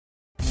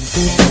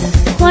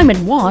Climate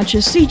Watch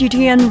is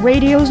CGTN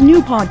Radio's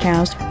new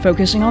podcast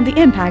focusing on the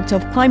impact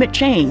of climate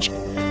change.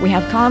 We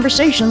have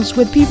conversations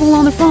with people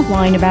on the front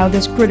line about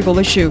this critical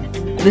issue.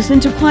 Listen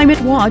to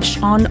Climate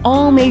Watch on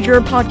all major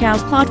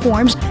podcast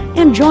platforms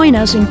and join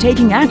us in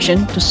taking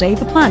action to save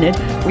the planet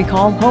we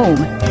call home.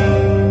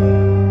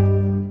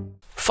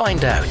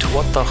 Find out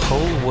what the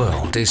whole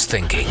world is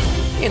thinking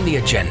in the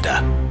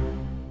agenda.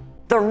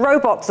 The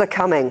robots are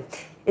coming.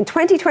 In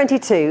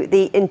 2022,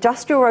 the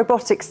industrial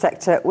robotics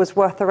sector was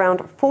worth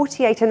around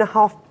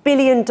 $48.5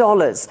 billion.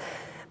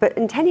 But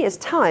in 10 years'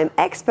 time,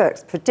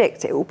 experts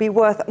predict it will be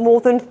worth more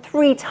than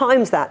 3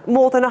 times that,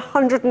 more than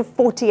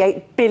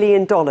 $148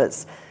 billion.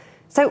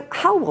 So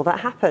how will that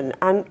happen?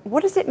 And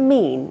what does it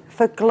mean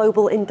for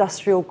global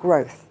industrial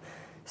growth?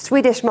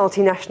 Swedish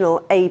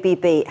multinational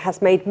ABB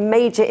has made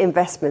major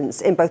investments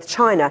in both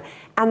China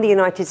and the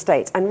United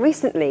States and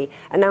recently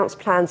announced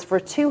plans for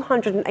a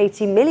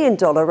 $280 million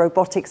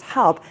robotics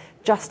hub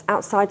just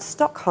outside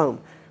Stockholm.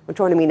 Well,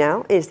 joining me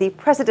now is the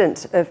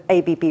president of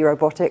ABB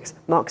Robotics,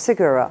 Mark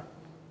Segura.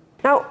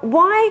 Now,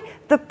 why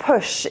the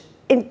push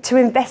to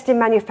invest in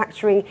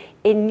manufacturing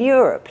in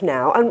Europe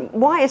now, and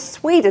why is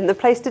Sweden the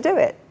place to do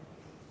it?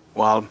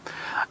 Well,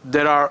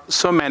 there are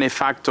so many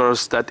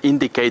factors that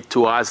indicate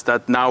to us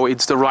that now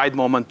it's the right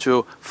moment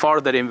to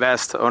further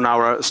invest on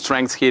our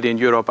strengths here in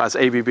Europe as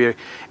ABB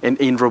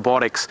in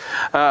robotics.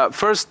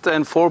 First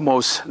and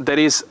foremost,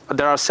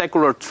 there are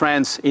secular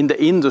trends in the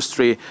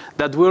industry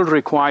that will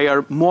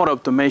require more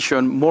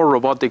automation, more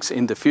robotics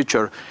in the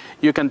future.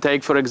 You can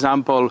take, for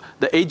example,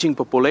 the aging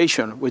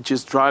population, which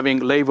is driving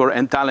labor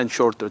and talent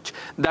shortage.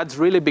 That's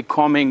really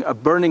becoming a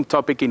burning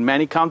topic in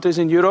many countries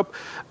in Europe.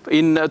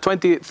 In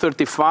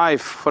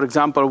 2035, for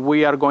example,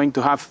 we are going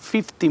to have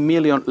 50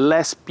 million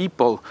less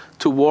people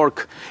to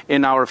work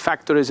in our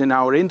factories, in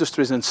our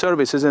industries and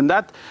services. And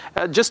that,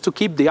 just to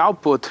keep the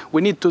output,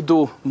 we need to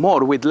do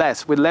more with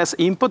less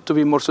input to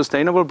be more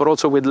sustainable, but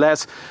also with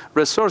less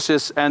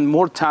resources and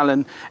more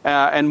talent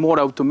and more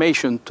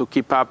automation to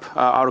keep up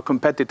our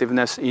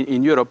competitiveness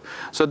in Europe.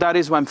 So that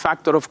is one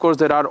factor. Of course,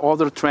 there are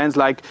other trends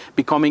like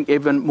becoming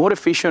even more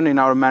efficient in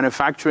our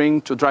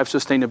manufacturing to drive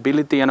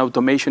sustainability, and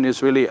automation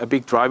is really a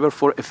big driver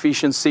for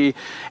efficiency.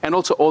 And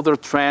also other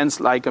trends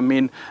like,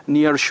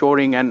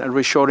 nearshoring and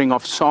reshoring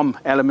of some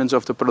elements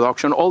of the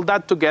production. All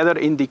that together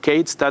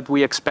indicates that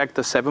we expect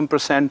a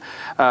 7%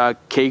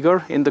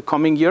 CAGR in the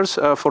coming years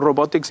for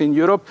robotics in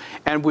Europe,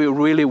 and we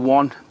really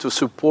want to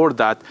support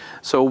that,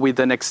 so with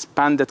an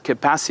expanded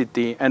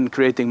capacity and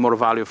creating more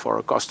value for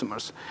our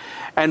customers.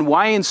 And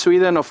why in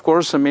Sweden? Of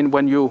course,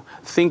 when you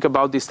think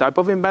about this type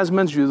of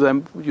investments, you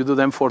do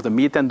them for the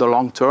mid and the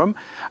long term.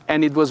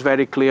 And it was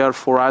very clear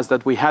for us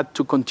that we had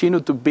to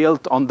continue to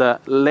build on the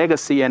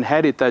legacy and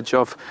heritage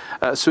of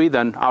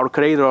Sweden, our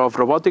creator of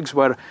robotics,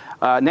 where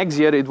next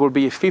year it will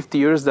be 50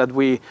 years that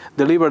we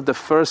delivered the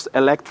first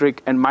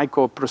electric and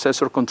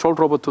microprocessor control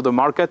robot to the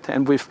market.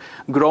 And we've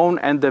grown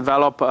and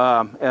developed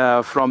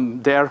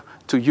from there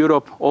to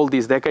Europe all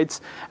these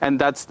decades. And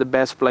that's the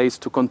best place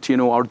to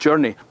continue our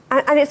journey.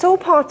 And it's all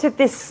part of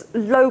this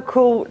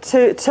local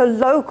to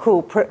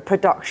local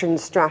production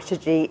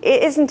strategy,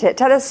 isn't it?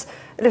 Tell us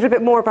a little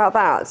bit more about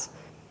that.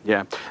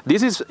 Yeah,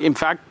 this is in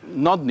fact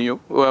not new.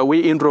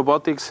 We in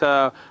robotics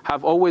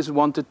have always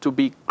wanted to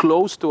be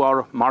close to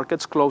our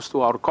markets, close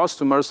to our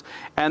customers,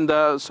 and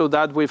so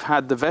that we've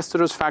had the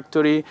Västerås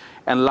factory,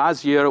 and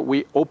last year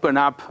we opened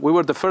up, we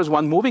were the first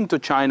one moving to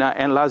China,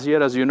 and last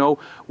year, as you know,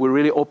 we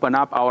really opened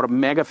up our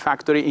mega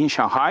factory in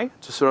Shanghai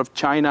to serve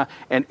China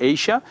and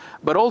Asia,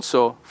 but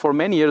also for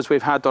many years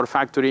we've had our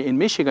factory in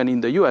Michigan in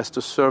the US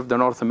to serve the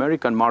North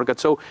American market.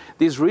 So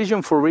this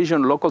region for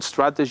region local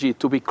strategy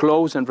to be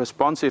close and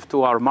responsive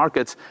to our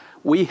markets,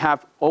 we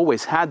have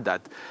always had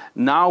that.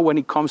 Now, when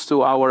it comes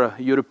to our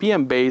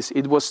European base,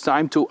 it was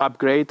time to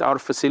upgrade our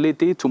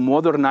facility, to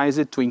modernize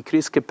it, to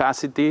increase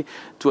capacity,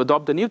 to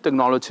adopt the new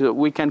technology so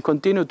we can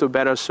continue to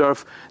better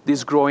serve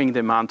this growing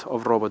demand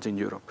of robots in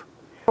Europe.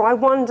 I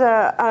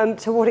wonder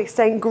to what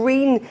extent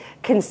green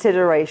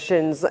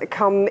considerations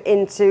come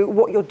into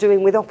what you're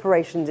doing with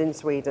operations in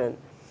Sweden.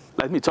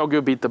 Let me talk you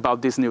a bit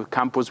about this new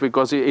campus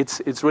because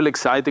it's really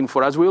exciting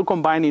for us. We will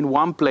combine in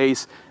one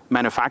place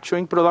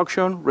manufacturing,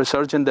 production,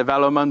 research and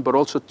development, but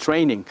also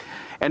training.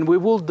 And we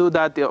will do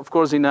that, of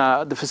course,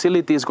 the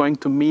facility is going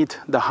to meet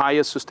the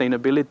highest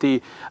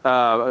sustainability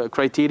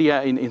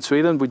criteria in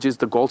Sweden, which is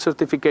the gold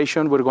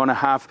certification. We're going to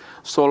have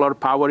solar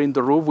power in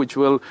the roof, which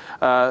will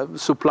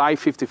supply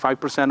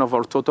 55% of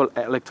our total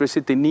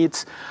electricity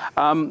needs.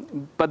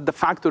 But the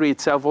factory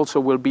itself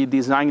also will be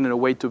designed in a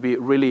way to be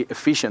really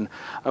efficient.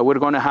 We're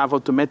going to have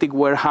automatic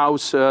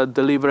warehouse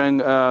delivering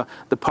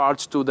the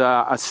parts to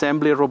the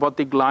assembly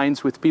robotic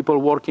lines with people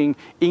working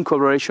in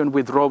collaboration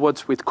with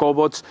robots, with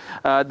cobots.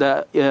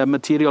 The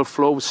material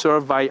flow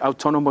served by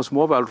autonomous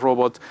mobile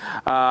robot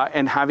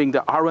and having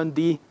the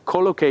R&D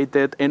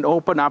co-located and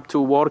open up to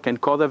work and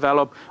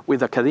co-develop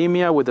with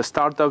academia, with the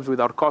startups,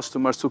 with our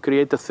customers to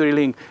create a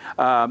thrilling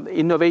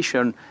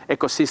innovation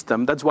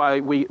ecosystem. That's why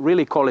we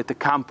really call it a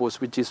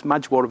campus, which is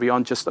much more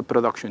beyond just a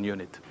production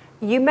unit.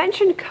 You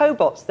mentioned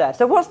cobots there.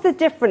 So what's the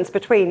difference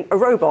between a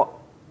robot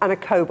and a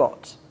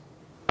cobot?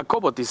 A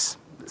cobot is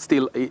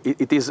still,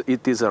 it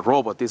is a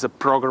robot. It's a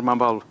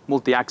programmable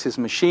multi-axis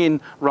machine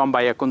run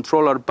by a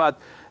controller,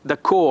 but the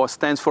CO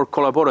stands for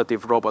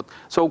collaborative robot.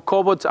 So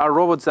cobots are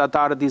robots that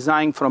are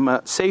designed from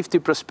a safety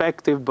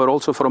perspective, but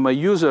also from a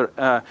user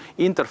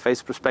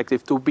interface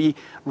perspective to be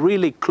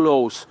really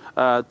close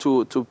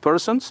to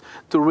persons,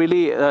 to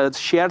really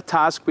share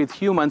tasks with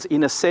humans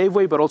in a safe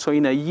way, but also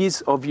in a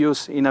ease of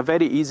use, in a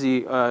very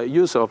easy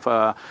use of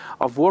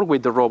work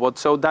with the robot.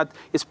 So that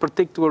is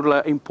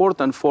particularly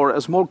important for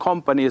small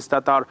companies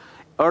that are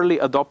early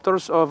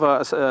adopters of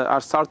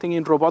are starting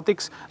in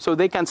robotics, so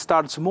they can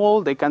start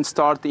small, they can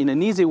start in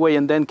an easy way,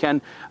 and then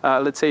can,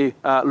 let's say,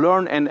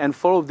 learn and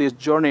follow this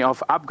journey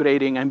of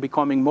upgrading and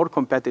becoming more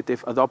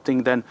competitive,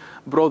 adopting then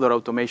broader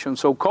automation.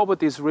 So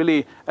cobot is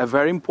really a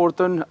very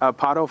important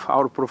part of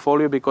our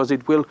portfolio because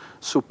it will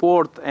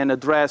support and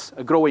address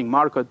a growing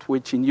market,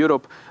 which in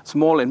Europe,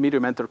 small and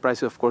medium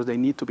enterprises, of course, they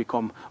need to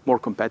become more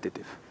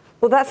competitive.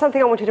 Well, that's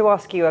something I wanted to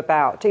ask you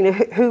about. You know,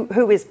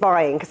 who is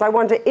buying? Because I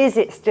wonder, is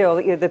it still,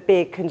 you know, the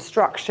big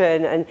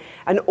construction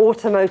and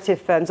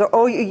automotive firms, or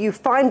are you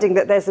finding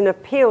that there's an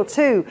appeal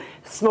to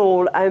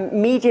small and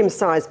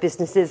medium-sized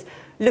businesses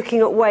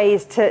looking at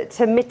ways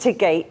to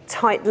mitigate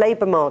tight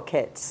labour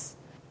markets?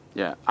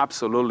 Yeah,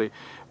 absolutely.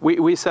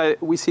 We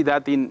see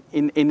that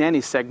in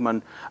any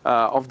segment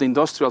of the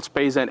industrial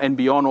space and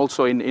beyond,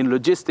 also in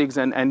logistics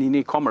and in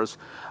e-commerce.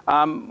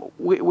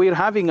 We're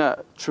having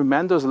a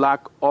tremendous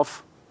lack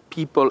of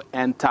people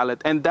and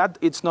talent, and that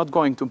it's not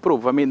going to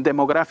improve. I mean,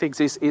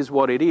 demographics is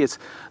what it is.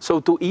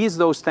 So to ease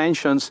those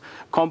tensions,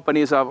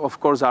 companies of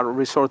course are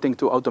resorting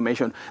to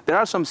automation. There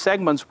are some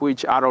segments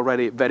which are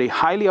already very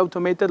highly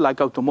automated,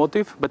 like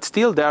automotive, but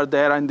still they're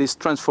there in this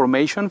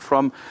transformation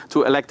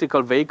to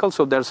electrical vehicles.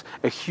 So there's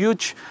a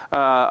huge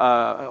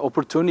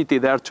opportunity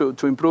there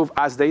to improve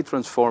as they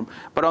transform.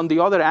 But on the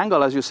other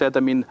angle, as you said, I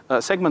mean,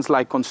 segments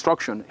like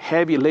construction,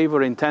 heavy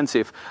labor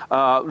intensive,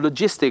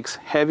 logistics,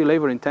 heavy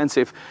labor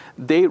intensive,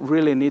 they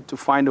really need to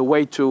find a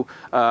way to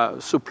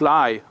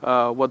supply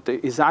what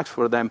is asked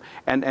for them.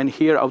 And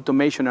here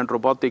automation and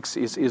robotics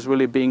is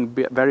really being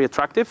very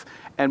attractive.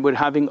 And we're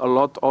having a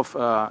lot of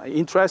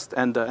interest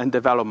and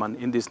development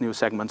in these new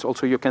segments.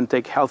 Also, you can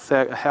take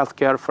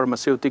healthcare,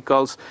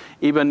 pharmaceuticals,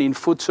 even in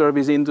food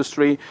service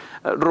industry.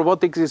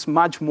 Robotics is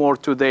much more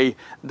today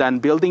than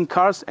building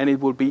cars, and it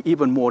will be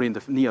even more in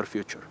the near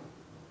future.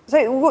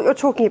 So what you're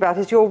talking about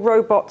is your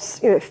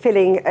robots, you know,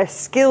 filling a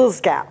skills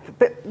gap.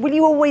 But will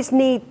you always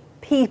need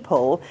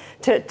people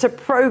to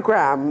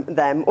program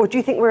them, or do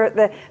you think we're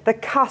at the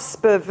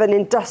cusp of an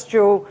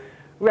industrial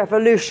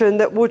revolution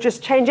that will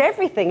just change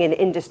everything in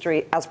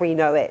industry as we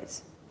know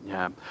it?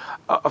 Yeah,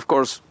 of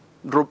course.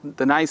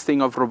 The nice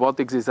thing of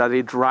robotics is that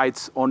it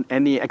rides on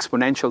any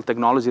exponential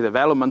technology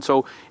development.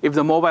 So if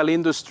the mobile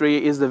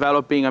industry is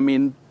developing, I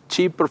mean,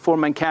 cheap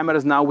performance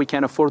cameras, now we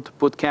can afford to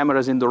put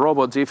cameras in the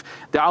robots. If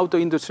the auto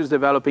industry is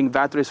developing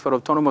batteries for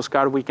autonomous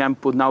cars, we can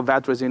put now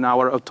batteries in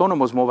our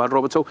autonomous mobile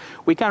robots. So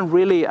we can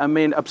really, I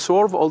mean,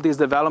 absorb all these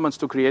developments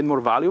to create more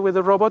value with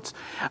the robots.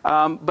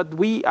 But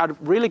we are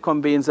really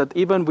convinced that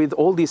even with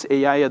all this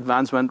AI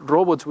advancement,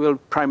 robots will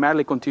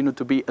primarily continue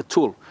to be a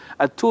tool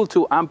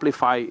to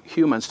amplify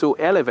humans, to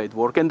elevate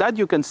work. And that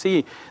you can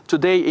see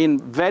today in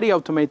very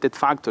automated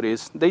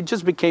factories. They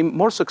just became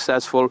more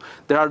successful.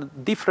 There are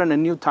different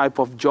and new type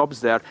of jobs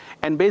there,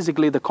 and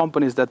basically the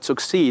companies that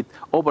succeed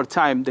over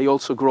time, they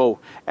also grow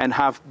and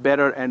have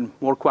better and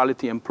more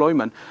quality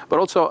employment. But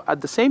also at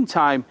the same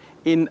time,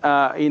 in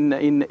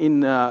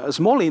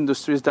small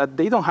industries that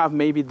they don't have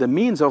maybe the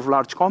means of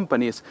large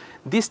companies,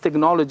 these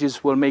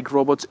technologies will make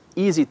robots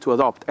easy to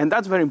adopt. And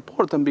that's very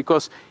important,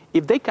 because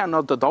if they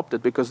cannot adopt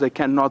it, because they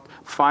cannot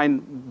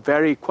find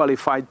very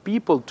qualified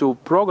people to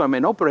program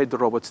and operate the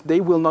robots, they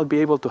will not be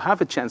able to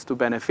have a chance to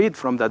benefit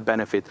from that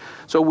benefit.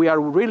 So we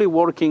are really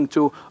working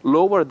to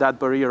lower that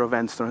barrier of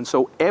entrance,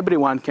 so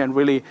everyone can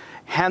really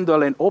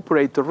handle and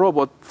operate the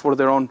robot for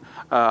their own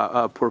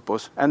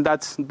purpose. And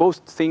that's both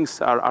things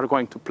are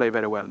going to play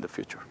very well in the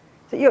future.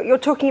 So you're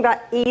talking about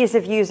ease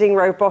of using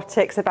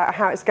robotics, about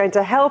how it's going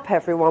to help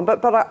everyone,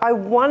 but I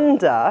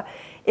wonder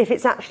if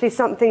it's actually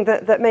something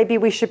that maybe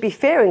we should be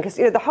fearing, because,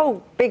 you know, the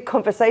whole big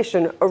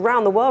conversation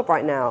around the world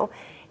right now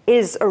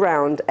is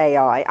around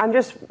AI. I'm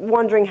just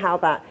wondering how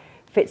that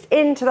fits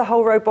into the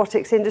whole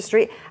robotics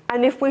industry,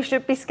 and if we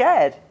should be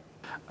scared.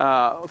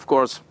 Of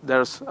course,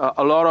 there's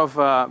a lot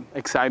of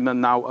excitement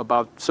now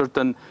about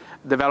certain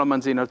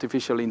developments in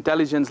artificial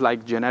intelligence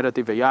like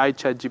generative AI,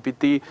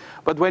 ChatGPT.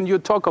 But when you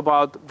talk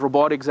about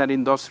robotics and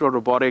industrial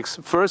robotics,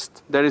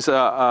 first, there is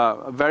a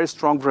very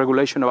strong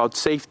regulation about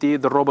safety.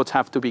 The robots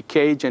have to be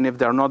caged, and if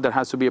they're not, there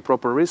has to be a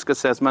proper risk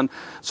assessment.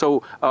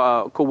 So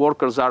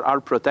co-workers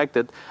are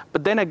protected.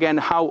 But then again,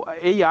 how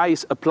AI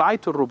is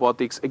applied to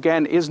robotics,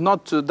 again, is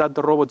not that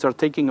the robots are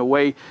taking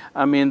away,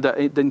 I mean, the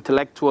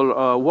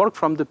intellectual work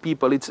from the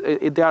people.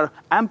 They are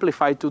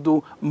amplified to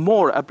do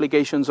more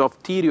applications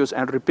of tedious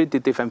and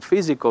repetitive and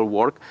physical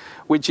work,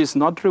 which is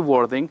not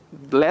rewarding.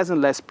 Less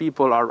and less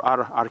people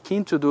are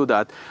keen to do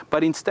that.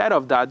 But instead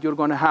of that, you're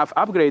going to have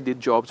upgraded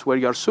jobs where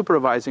you're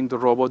supervising the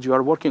robots, you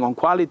are working on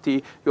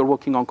quality, you're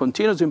working on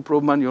continuous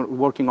improvement, you're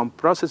working on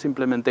process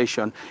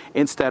implementation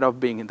instead of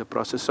being in the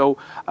process. So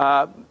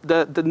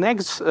the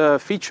next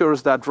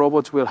features that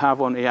robots will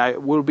have on AI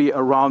will be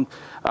around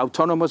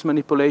autonomous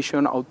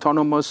manipulation,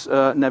 autonomous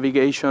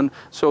navigation,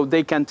 so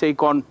they can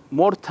take on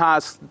more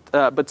tasks,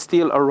 but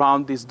still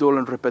around these dull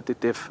and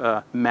repetitive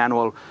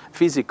manual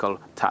physical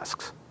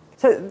tasks.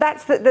 So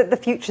that's the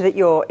future that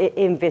you're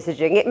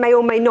envisaging. It may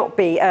or may not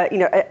be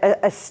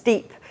a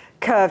steep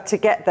curve to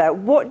get there.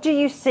 What do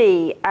you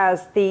see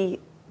as the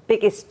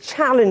biggest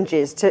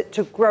challenges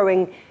to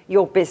growing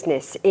your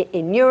business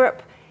in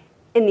Europe,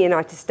 in the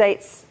United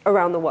States,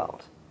 around the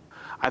world?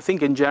 I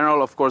think in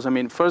general, of course,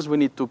 first we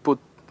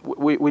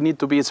need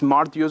to be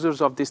smart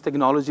users of these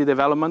technology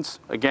developments,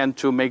 again,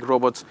 to make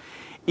robots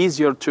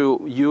easier to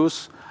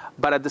use,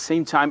 but at the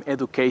same time,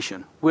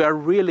 education. We are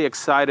really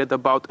excited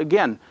about,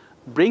 again,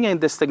 bringing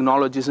these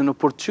technologies an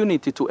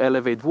opportunity to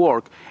elevate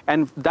work,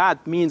 and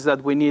that means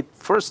that we need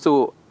first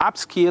to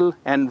upskill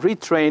and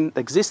retrain the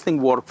existing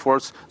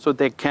workforce so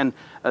they can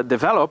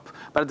develop,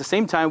 but at the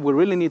same time we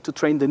really need to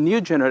train the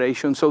new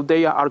generation so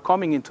they are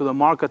coming into the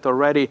market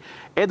already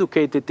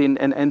educated in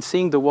and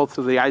seeing the world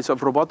through the eyes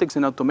of robotics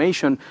and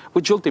automation,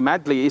 which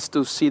ultimately is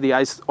to see the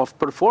eyes of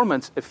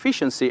performance,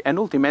 efficiency, and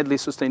ultimately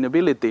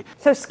sustainability.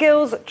 So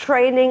skills,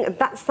 training,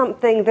 that's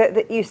something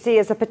that you see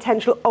as a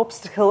potential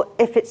obstacle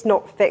if it's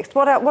not fixed.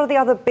 What are the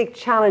other big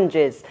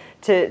challenges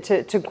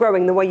to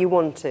growing the way you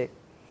want to?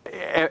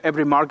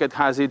 Every market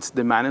has its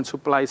demand and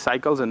supply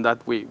cycles, and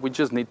that we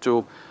just need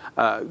to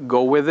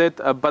go with it.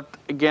 But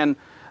again,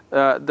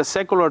 the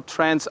secular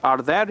trends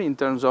are there in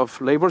terms of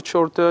labor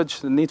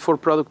shortage, the need for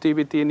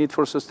productivity, need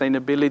for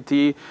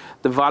sustainability,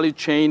 the value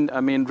chain,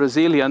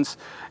 resilience.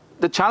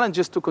 The challenge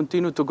is to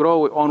continue to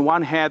grow. On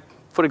one hand,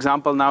 for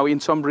example, now in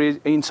some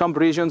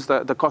regions,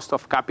 the cost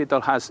of capital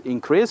has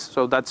increased,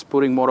 so that's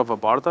putting more of a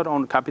burden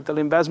on capital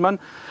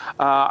investment.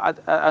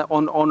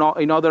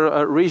 In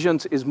other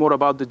regions, is more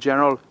about the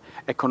general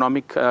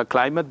economic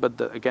climate, but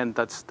again,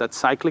 that's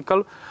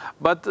cyclical.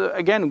 But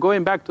again,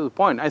 going back to the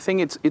point, I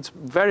think it's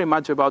very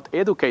much about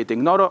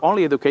educating, not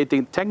only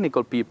educating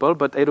technical people,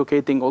 but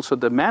educating also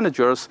the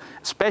managers,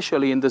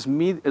 especially in this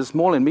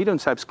small and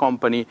medium-sized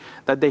company,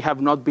 that they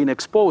have not been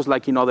exposed,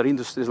 like in other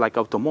industries like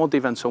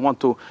automotive and so on,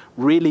 to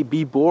really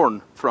be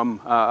born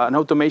from an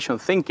automation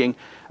thinking.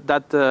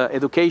 That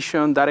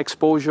education, that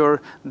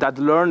exposure, that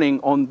learning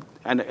on,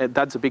 and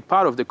that's a big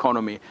part of the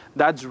economy.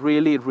 That's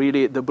really,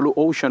 really the blue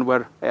ocean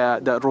where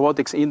the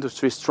robotics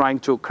industry is trying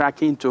to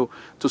crack into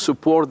to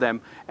support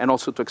them and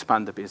also to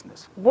expand the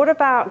business. What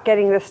about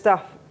getting the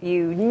stuff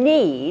you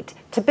need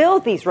to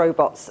build these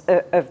robots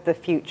of the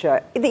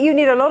future? You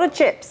need a lot of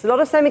chips, a lot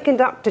of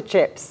semiconductor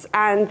chips,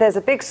 and there's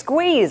a big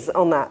squeeze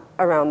on that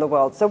around the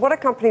world. So what are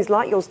companies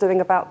like yours doing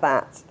about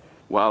that?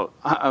 Well,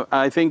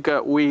 I think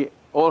we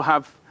all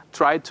have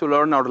tried to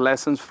learn our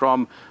lessons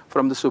from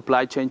the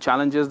supply chain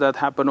challenges that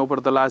happened over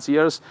the last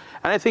years.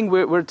 And I think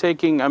we're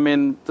taking,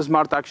 the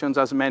smart actions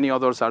as many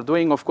others are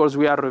doing. Of course,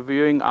 we are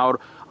reviewing our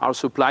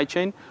supply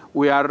chain.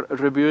 We are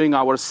reviewing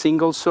our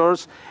single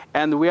source,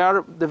 and we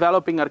are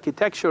developing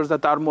architectures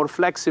that are more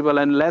flexible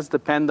and less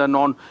dependent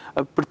on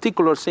a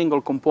particular single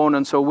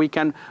component, so we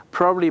can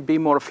probably be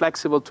more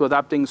flexible to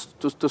adapting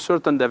to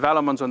certain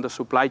developments on the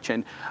supply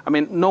chain.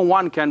 No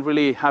one can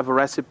really have a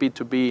recipe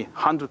to be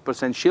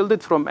 100%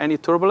 shielded from any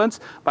turbulence,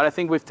 but I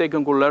think we've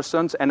taken good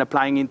lessons and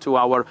applying into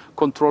our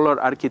controller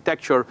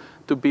architecture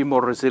to be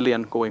more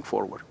resilient going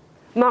forward.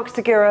 Mark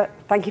Segura,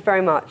 thank you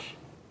very much.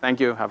 Thank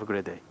you. Have a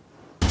great day.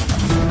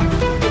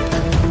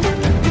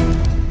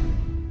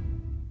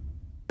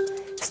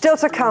 Still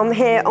to come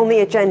here on the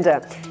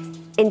agenda,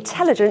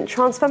 intelligent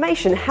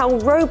transformation, how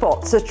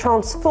robots are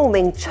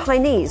transforming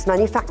Chinese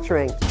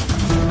manufacturing.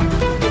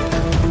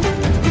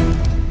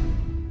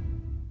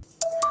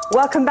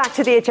 Welcome back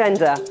to the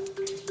agenda.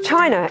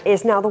 China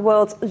is now the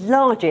world's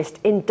largest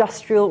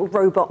industrial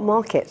robot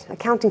market,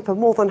 accounting for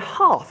more than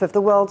half of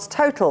the world's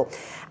total.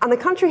 And the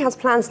country has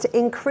plans to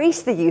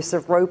increase the use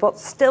of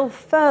robots still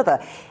further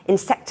in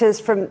sectors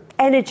from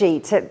energy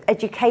to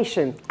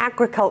education,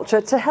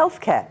 agriculture to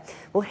healthcare.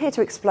 Well, here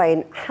to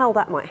explain how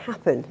that might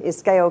happen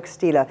is Georg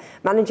Stieler,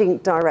 Managing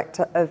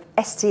Director of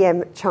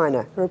STM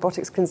China,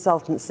 robotics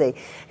consultancy.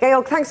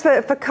 Georg, thanks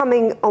for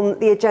coming on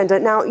the agenda.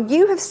 Now,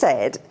 you have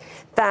said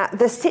that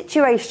the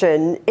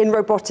situation in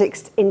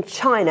robotics in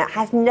China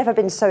has never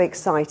been so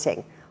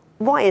exciting.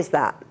 Why is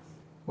that?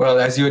 Well,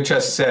 as you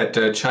just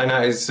said,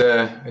 China is,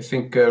 I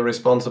think,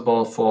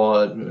 responsible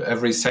for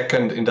every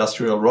second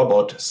industrial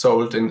robot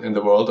sold in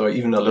the world, or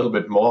even a little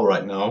bit more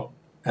right now.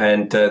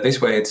 And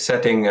this way, it's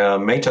setting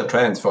major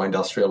trends for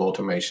industrial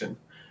automation.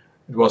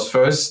 It was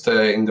first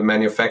in the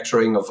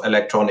manufacturing of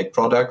electronic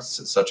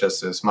products, such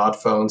as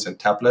smartphones and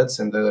tablets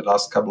in the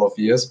last couple of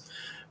years,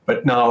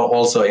 but now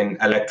also in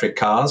electric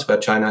cars, where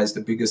China is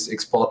the biggest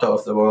exporter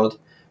of the world,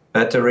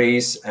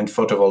 batteries and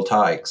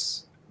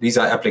photovoltaics. These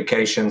are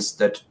applications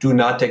that do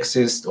not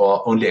exist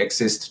or only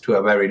exist to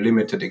a very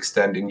limited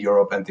extent in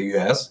Europe and the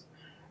US.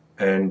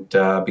 And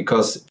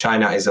because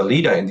China is a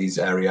leader in these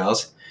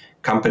areas,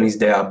 companies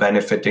there are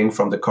benefiting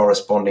from the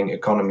corresponding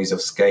economies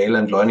of scale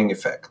and learning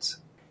effects.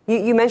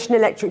 You mentioned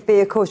electric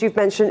vehicles, you've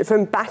mentioned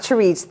from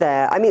batteries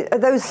there. I mean, are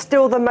those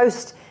still the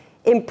most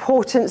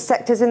important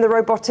sectors in the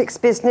robotics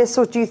business,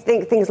 or do you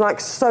think things like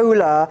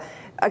solar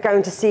are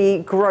going to see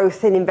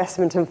growth in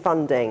investment and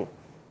funding?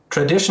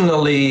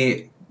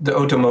 Traditionally, the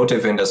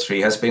automotive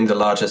industry has been the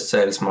largest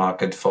sales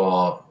market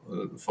for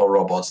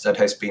robots. That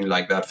has been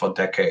like that for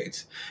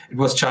decades. It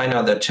was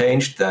China that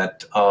changed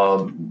that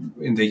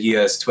in the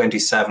years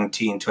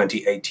 2017,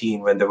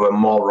 2018, when there were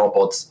more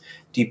robots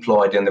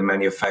deployed in the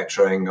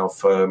manufacturing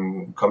of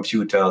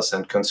computers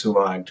and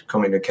consumer and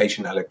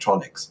communication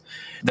electronics.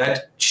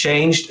 That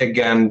changed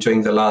again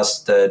during the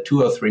last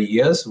 2 or 3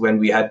 years when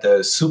we had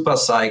the super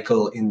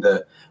cycle in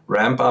the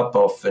ramp up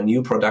of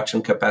new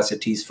production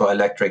capacities for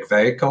electric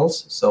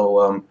vehicles.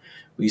 So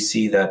we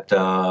see that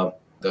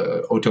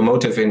the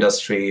automotive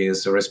industry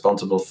is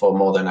responsible for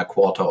more than a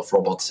quarter of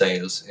robot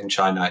sales in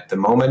China at the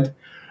moment.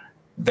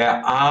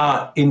 There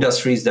are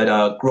industries that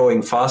are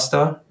growing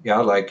faster,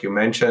 like you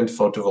mentioned,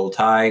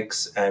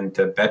 photovoltaics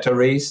and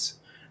batteries.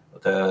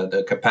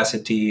 The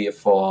capacity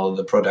for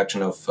the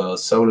production of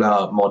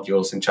solar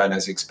modules in China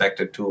is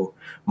expected to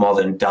more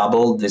than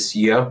double this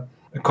year.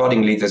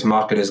 Accordingly, this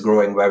market is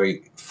growing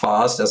very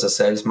fast as a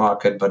sales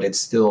market, but it's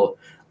still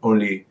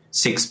only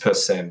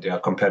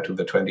 6% compared to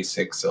the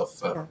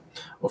 26%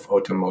 of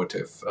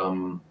automotive.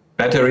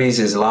 Batteries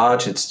is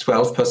large, it's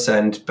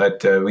 12%,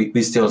 but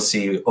we still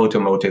see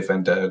automotive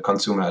and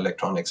consumer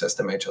electronics as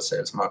the major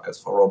sales markets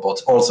for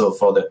robots, also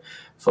for the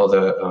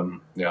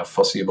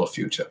foreseeable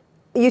future.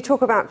 You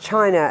talk about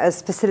China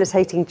as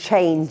facilitating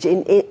change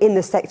in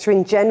the sector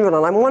in general,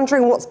 and I'm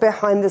wondering what's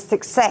behind the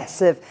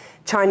success of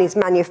Chinese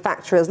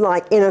manufacturers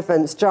like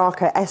Innovance,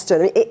 Jarka,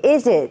 Eston.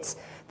 Is it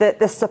that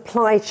the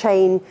supply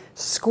chain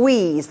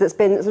squeeze that's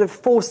been sort of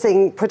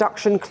forcing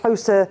production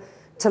closer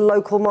to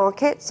local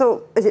markets,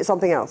 or is it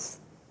something else?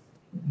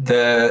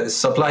 The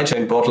supply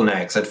chain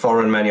bottlenecks at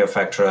foreign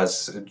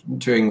manufacturers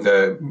during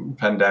the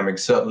pandemic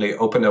certainly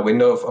opened a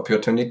window of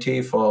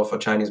opportunity for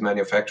Chinese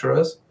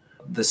manufacturers.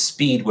 The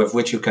speed with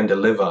which you can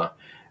deliver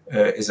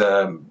is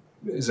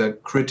a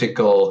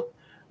critical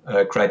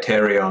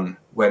criterion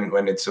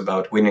when it's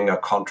about winning a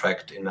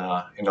contract in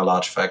a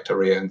large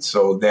factory. And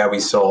so there we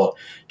saw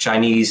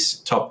Chinese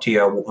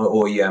top-tier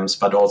OEMs,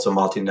 but also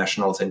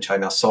multinationals in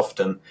China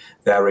soften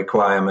their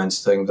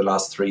requirements during the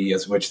last 3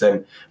 years, which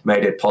then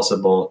made it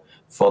possible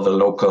for the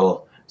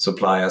local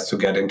suppliers to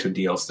get into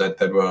deals that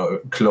were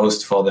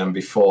closed for them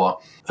before.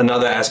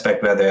 Another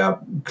aspect where they are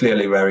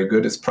clearly very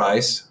good is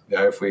price.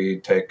 If we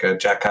take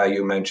Jarka,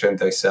 you mentioned,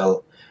 they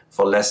sell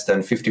for less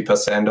than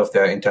 50% of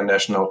their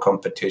international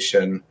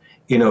competition.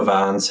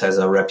 Innovance has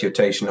a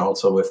reputation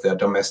also with their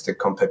domestic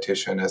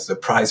competition as the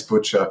price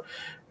butcher,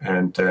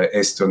 and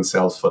Eston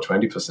sells for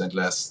 20%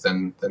 less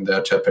than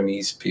their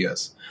Japanese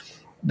peers.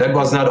 That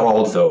was not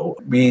all, though.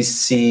 We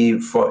see,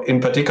 in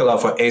particular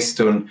for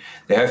Eston,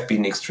 they have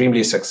been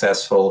extremely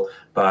successful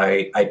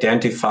by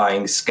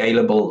identifying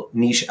scalable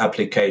niche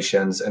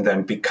applications and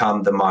then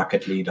become the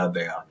market leader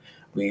there.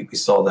 We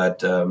saw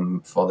that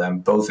for them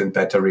both in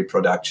battery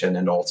production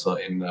and also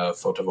in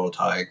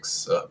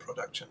photovoltaics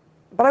production.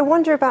 But I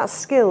wonder about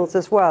skills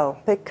as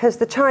well, because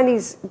the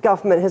Chinese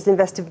government has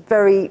invested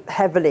very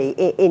heavily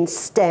in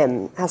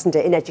STEM, hasn't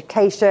it, in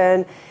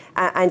education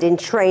and in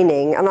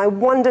training. And I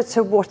wonder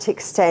to what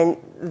extent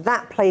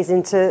that plays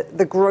into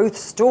the growth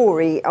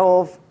story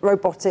of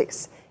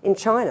robotics in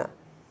China.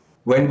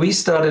 When we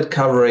started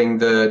covering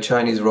the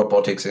Chinese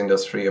robotics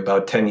industry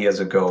about 10 years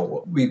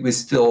ago, we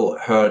still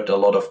heard a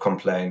lot of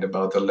complaint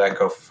about the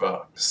lack of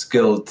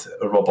skilled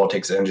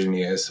robotics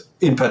engineers,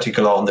 in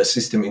particular on the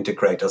system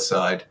integrator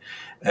side.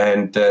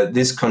 And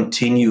this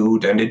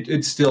continued, and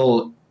it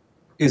still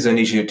is an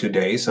issue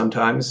today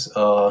sometimes.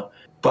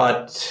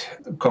 But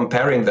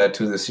comparing that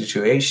to the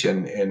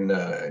situation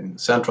in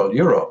Central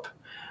Europe,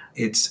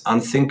 it's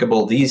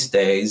unthinkable these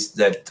days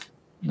that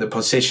the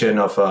position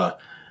of a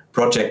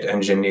project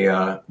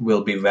engineer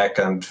will be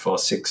vacant for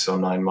 6 or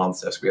 9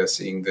 months, as we are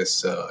seeing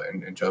this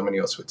in Germany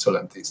or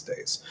Switzerland these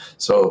days.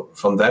 So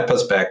from that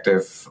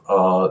perspective,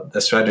 the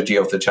strategy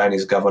of the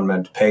Chinese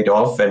government paid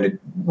off, and it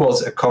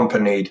was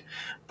accompanied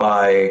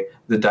by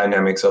the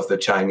dynamics of the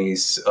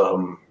Chinese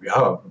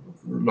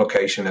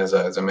location as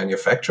a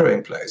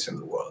manufacturing place in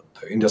the world.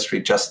 The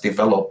industry just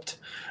developed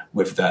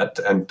with that,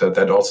 and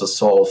that also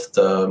solved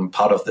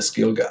part of the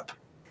skill gap.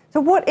 So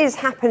what is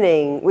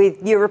happening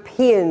with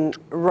European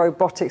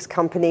robotics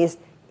companies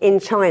in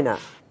China?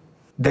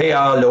 They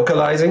are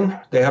localizing.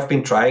 They have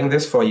been trying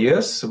this for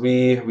years.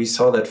 We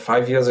saw that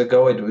 5 years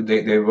ago,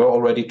 they were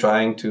already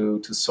trying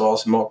to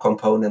source more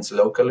components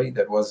locally.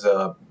 That was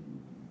a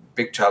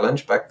big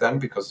challenge back then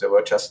because there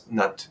were just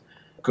not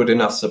good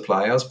enough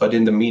suppliers. But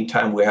in the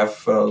meantime, we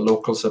have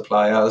local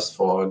suppliers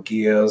for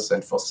gears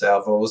and for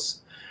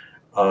servos.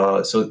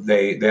 So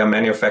they are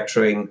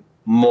manufacturing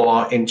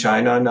more in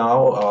China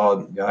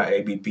now.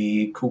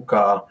 ABB,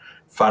 KUKA,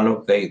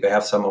 Fanuc, they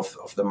have some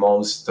of the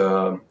most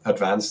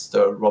advanced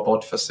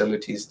robot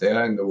facilities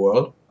there in the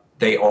world.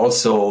 They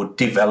also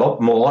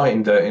develop more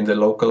in the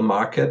local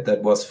market.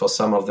 That was for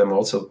some of them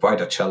also quite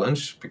a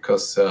challenge,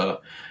 because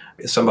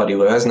somebody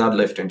who has not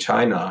lived in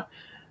China,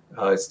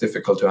 it's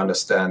difficult to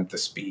understand the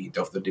speed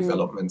of the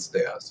developments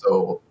there.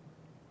 So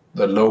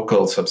the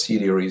local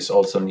subsidiaries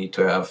also need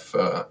to have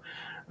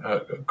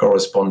a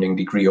corresponding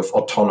degree of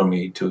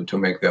autonomy to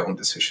make their own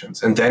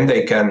decisions. And then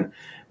they can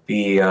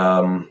be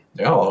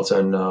also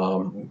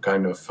in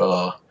kind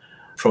of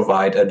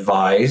provide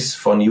advice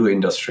for new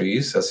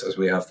industries, as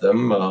we have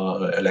them,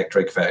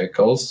 electric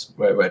vehicles,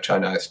 where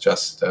China is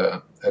just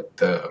at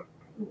the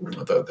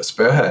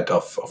spearhead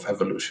of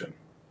evolution.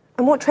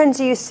 And what trends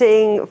are you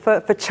seeing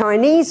for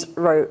Chinese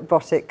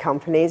robotic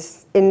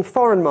companies in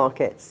foreign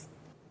markets?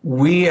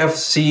 We have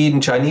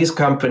seen Chinese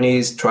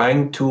companies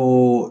trying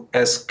to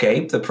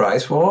escape the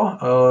price war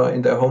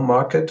in their home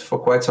market for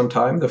quite some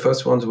time. The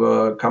first ones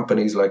were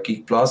companies like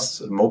Geek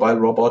Plus, mobile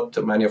robot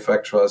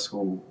manufacturers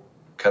who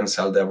can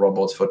sell their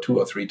robots for 2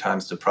 or 3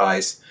 times the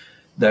price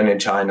than in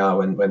China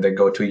when they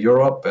go to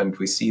Europe. And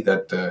we see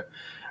that the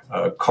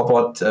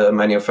cobot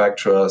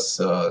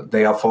manufacturers,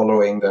 they are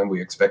following them.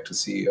 We expect to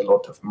see a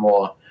lot of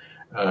more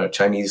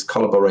Chinese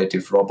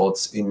collaborative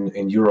robots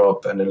in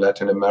Europe and in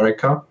Latin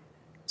America.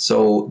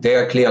 So they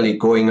are clearly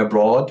going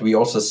abroad. We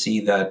also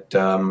see that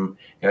to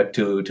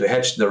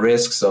hedge the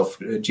risks of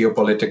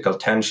geopolitical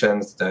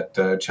tensions,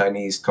 that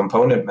Chinese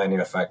component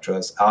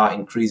manufacturers are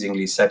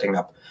increasingly setting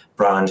up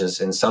branches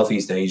in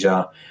Southeast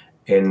Asia,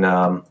 in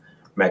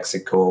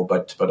Mexico,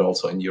 but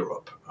also in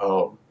Europe.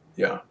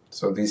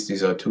 So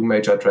these are 2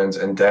 major trends.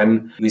 And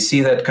then we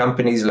see that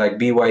companies like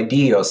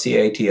BYD or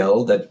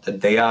CATL, that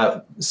they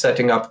are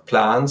setting up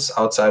plants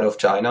outside of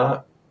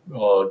China,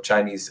 or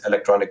Chinese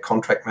electronic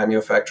contract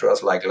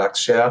manufacturers like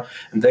Luxshare,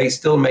 and they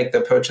still make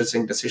their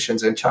purchasing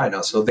decisions in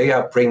China. So they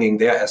are bringing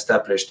their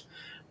established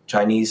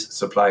Chinese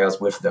suppliers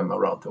with them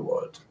around the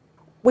world.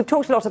 We've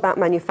talked a lot about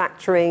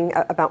manufacturing,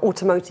 about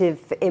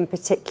automotive in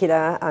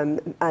particular,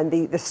 and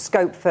the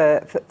scope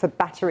for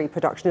battery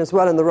production as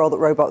well, and the role that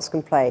robots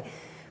can play.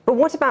 But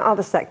what about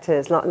other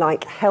sectors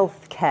like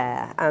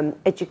healthcare,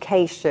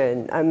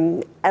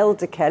 education,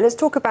 elder care? Let's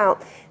talk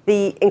about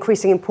the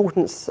increasing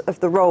importance of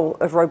the role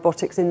of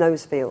robotics in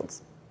those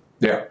fields.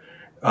 Yeah.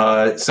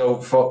 So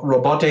for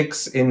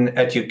robotics in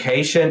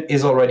education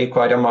is already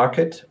quite a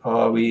market.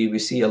 We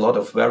see a lot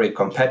of very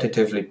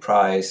competitively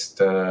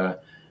priced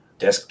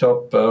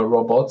desktop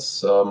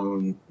robots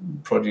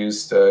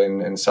produced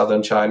in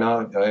southern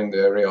China, in the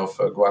area of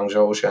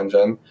Guangzhou,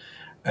 Shenzhen.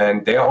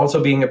 And they are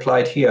also being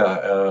applied here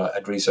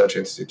at research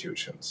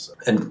institutions.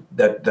 And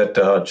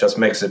that just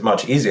makes it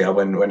much easier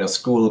when a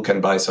school can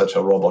buy such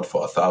a robot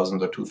for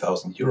 1,000 or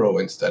 2,000 euro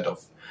instead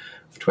of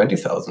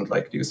 20,000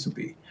 like it used to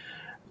be.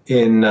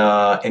 In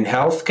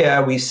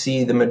healthcare, we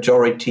see the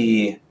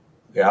majority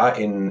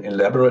in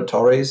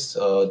laboratories.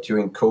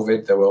 During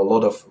COVID, there were a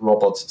lot of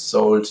robots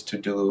sold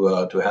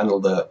to handle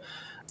the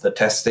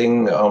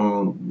testing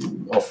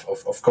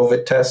of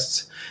COVID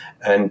tests.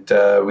 And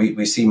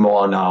we see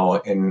more now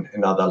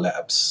in other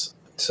labs.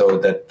 So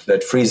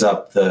that frees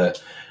up the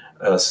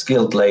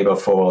skilled labor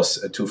force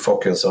to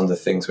focus on the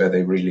things where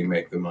they really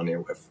make the money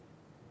with.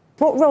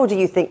 What role do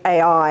you think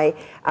AI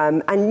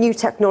and new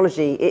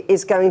technology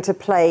is going to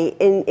play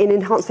in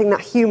enhancing that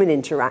human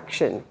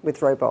interaction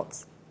with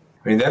robots?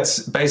 I mean,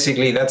 that's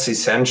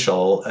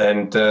essential.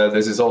 And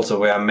this is also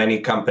where many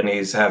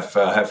companies have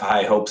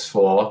high hopes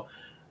for.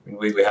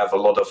 We have a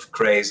lot of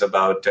craze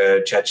about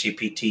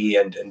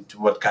ChatGPT and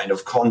what kind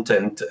of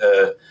content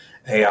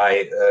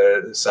AI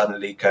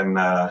suddenly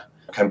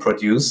can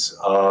produce.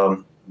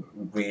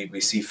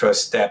 We see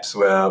first steps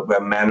where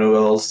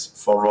manuals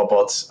for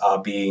robots are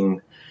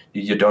being.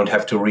 You don't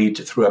have to read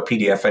through a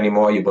PDF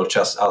anymore. You will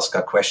just ask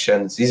a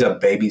question. These are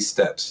baby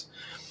steps.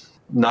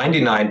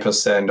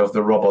 99% of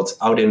the robots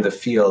out in the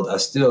field are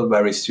still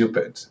very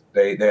stupid.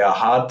 They are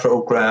hard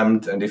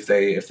programmed, and if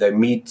they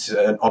meet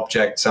an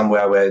object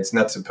somewhere where it's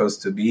not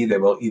supposed to be, they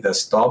will either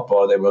stop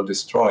or they will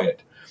destroy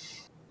it.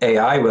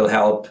 AI will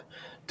help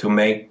to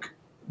make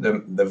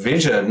the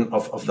vision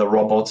of the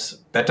robots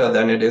better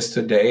than it is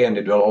today, and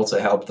it will also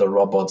help the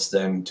robots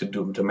then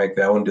to make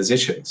their own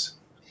decisions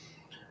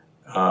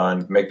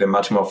and make them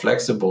much more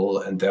flexible,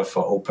 and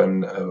therefore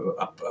open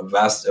up a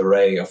vast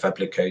array of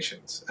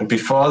applications. And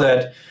before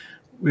that,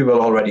 we will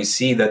already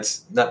see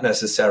that's not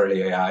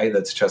necessarily AI,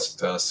 that's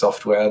just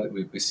software.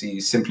 We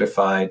see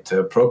simplified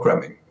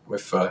programming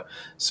with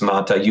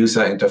smarter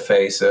user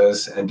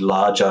interfaces and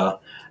larger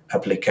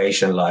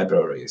application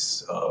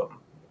libraries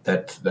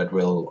that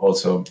will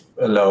also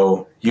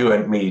allow you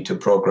and me to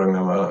program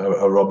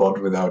a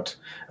robot without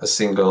a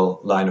single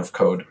line of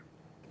code.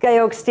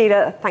 Georg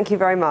Stieler, thank you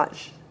very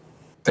much.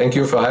 Thank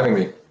you for having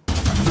me.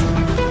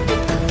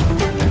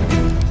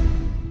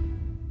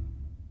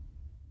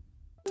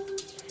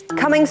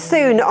 Coming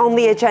soon on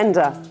the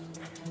agenda,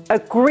 a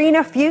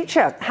greener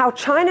future, how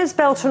China's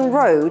Belt and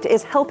Road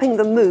is helping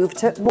them move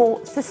to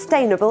more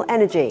sustainable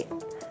energy.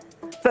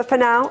 But for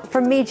now,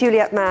 from me,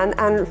 Juliet Mann,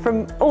 and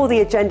from all the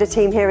Agenda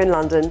team here in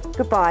London,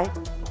 goodbye.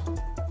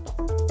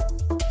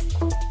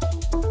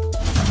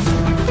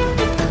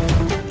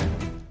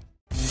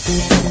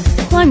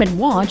 Climate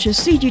Watch is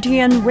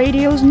CGTN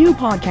Radio's new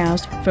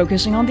podcast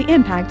focusing on the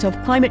impact of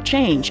climate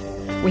change.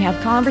 We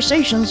have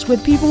conversations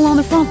with people on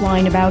the front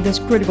line about this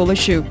critical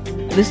issue.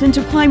 Listen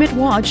to Climate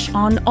Watch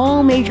on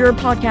all major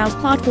podcast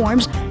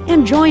platforms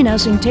and join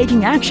us in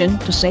taking action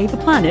to save the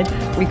planet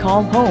we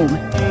call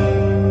home.